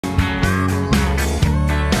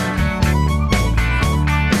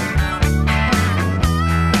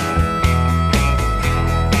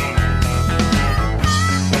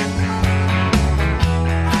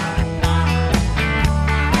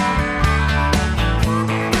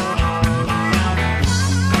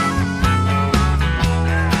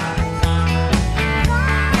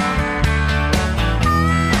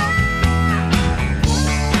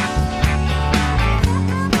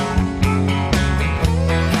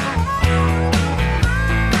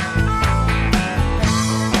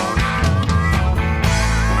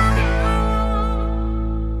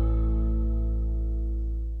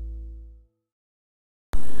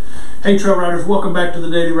Hey Trail Riders, welcome back to the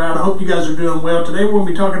Daily Ride. I hope you guys are doing well. Today we're going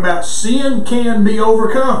to be talking about sin can be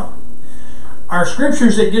overcome. Our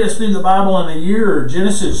scriptures that get us through the Bible in a year are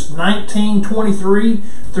Genesis 19:23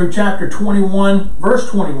 through chapter 21, verse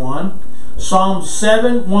 21, Psalms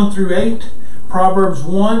 7, 1 through 8, Proverbs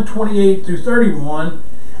 1, 28 through 31,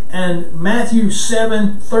 and Matthew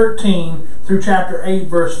 7, 13 through chapter 8,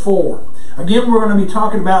 verse 4. Again, we're going to be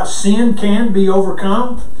talking about sin can be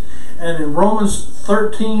overcome. And in Romans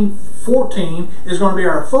 13:14 is going to be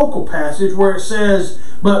our focal passage where it says,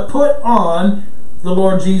 "But put on the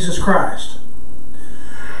Lord Jesus Christ."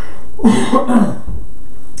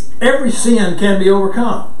 Every sin can be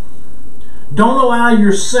overcome. Don't allow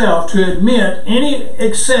yourself to admit any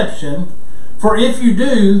exception, for if you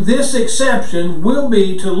do, this exception will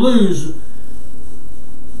be to lose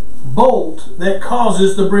bolt that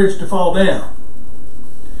causes the bridge to fall down.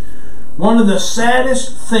 One of the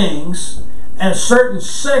saddest things in certain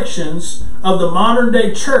sections of the modern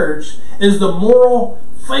day church is the moral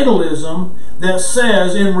fatalism that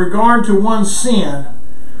says in regard to one's sin,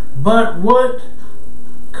 "But what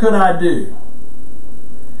could I do?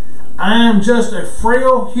 I am just a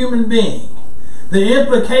frail human being." The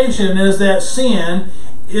implication is that sin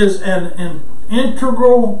is an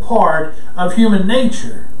integral part of human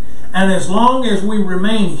nature, and as long as we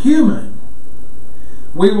remain human,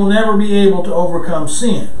 we will never be able to overcome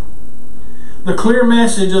sin. The clear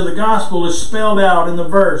message of the gospel is spelled out in the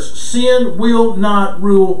verse, "Sin will not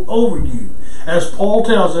rule over you," as Paul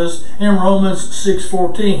tells us in Romans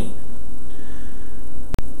 6:14.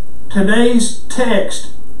 Today's text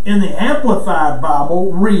in the Amplified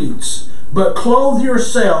Bible reads, "But clothe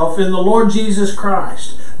yourself in the Lord Jesus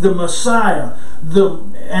Christ, the Messiah,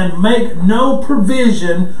 and make no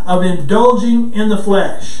provision of indulging in the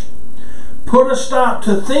flesh. Put a stop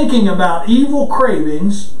to thinking about evil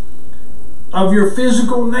cravings of your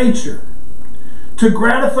physical nature, to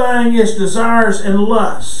gratifying its desires and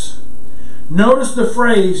lusts." Notice the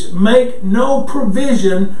phrase, "make no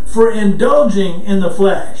provision for indulging in the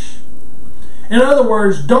flesh." In other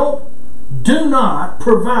words, do not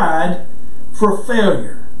provide for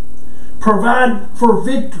failure. Provide for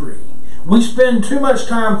victory. We spend too much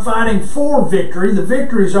time fighting for victory. The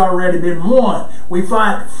victory's already been won. We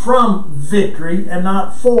fight from victory and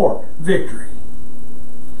not for victory.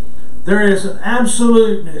 There is an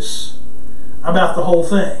absoluteness about the whole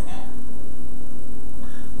thing.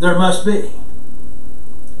 There must be.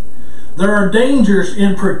 There are dangers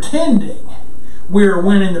in pretending we are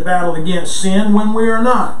winning the battle against sin when we are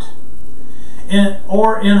not,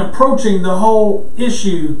 or in approaching the whole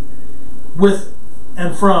issue with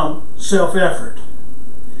and from self-effort.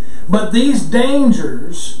 But these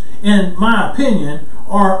dangers, in my opinion,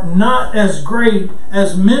 are not as great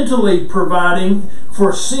as mentally providing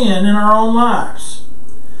for sin in our own lives.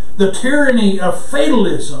 The tyranny of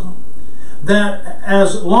fatalism, that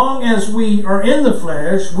as long as we are in the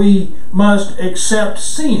flesh, we must accept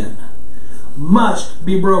sin, must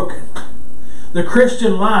be broken. The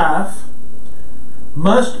Christian life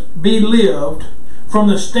must be lived from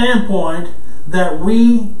the standpoint that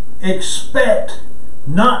we expect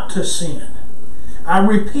not to sin. I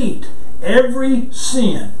repeat, every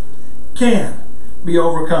sin can be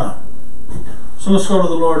overcome. So let's go to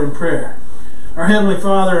the Lord in prayer. Our Heavenly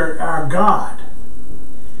Father, our God,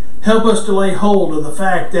 help us to lay hold of the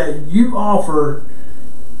fact that your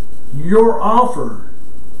offer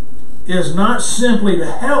is not simply to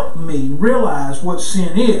help me realize what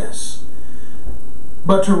sin is,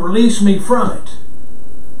 but to release me from it.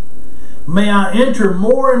 May I enter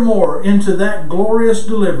more and more into that glorious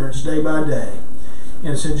deliverance day by day.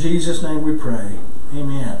 And it's in Jesus' name we pray.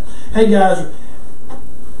 Amen. Hey guys,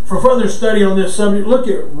 for further study on this subject, look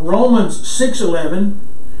at Romans 6:11,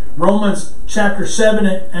 Romans chapter 7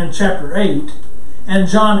 and chapter 8, and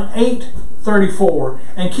John 8:34.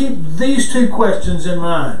 And keep these two questions in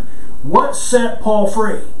mind. What set Paul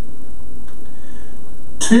free?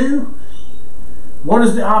 2, what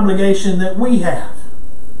is the obligation that we have?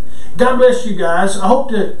 God bless you guys. I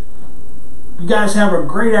hope that you guys have a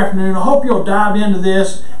great afternoon. I hope you'll dive into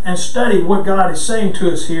this and study what God is saying to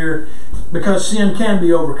us here, because sin can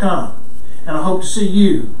be overcome. And I hope to see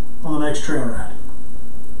you on the next Trail Ride.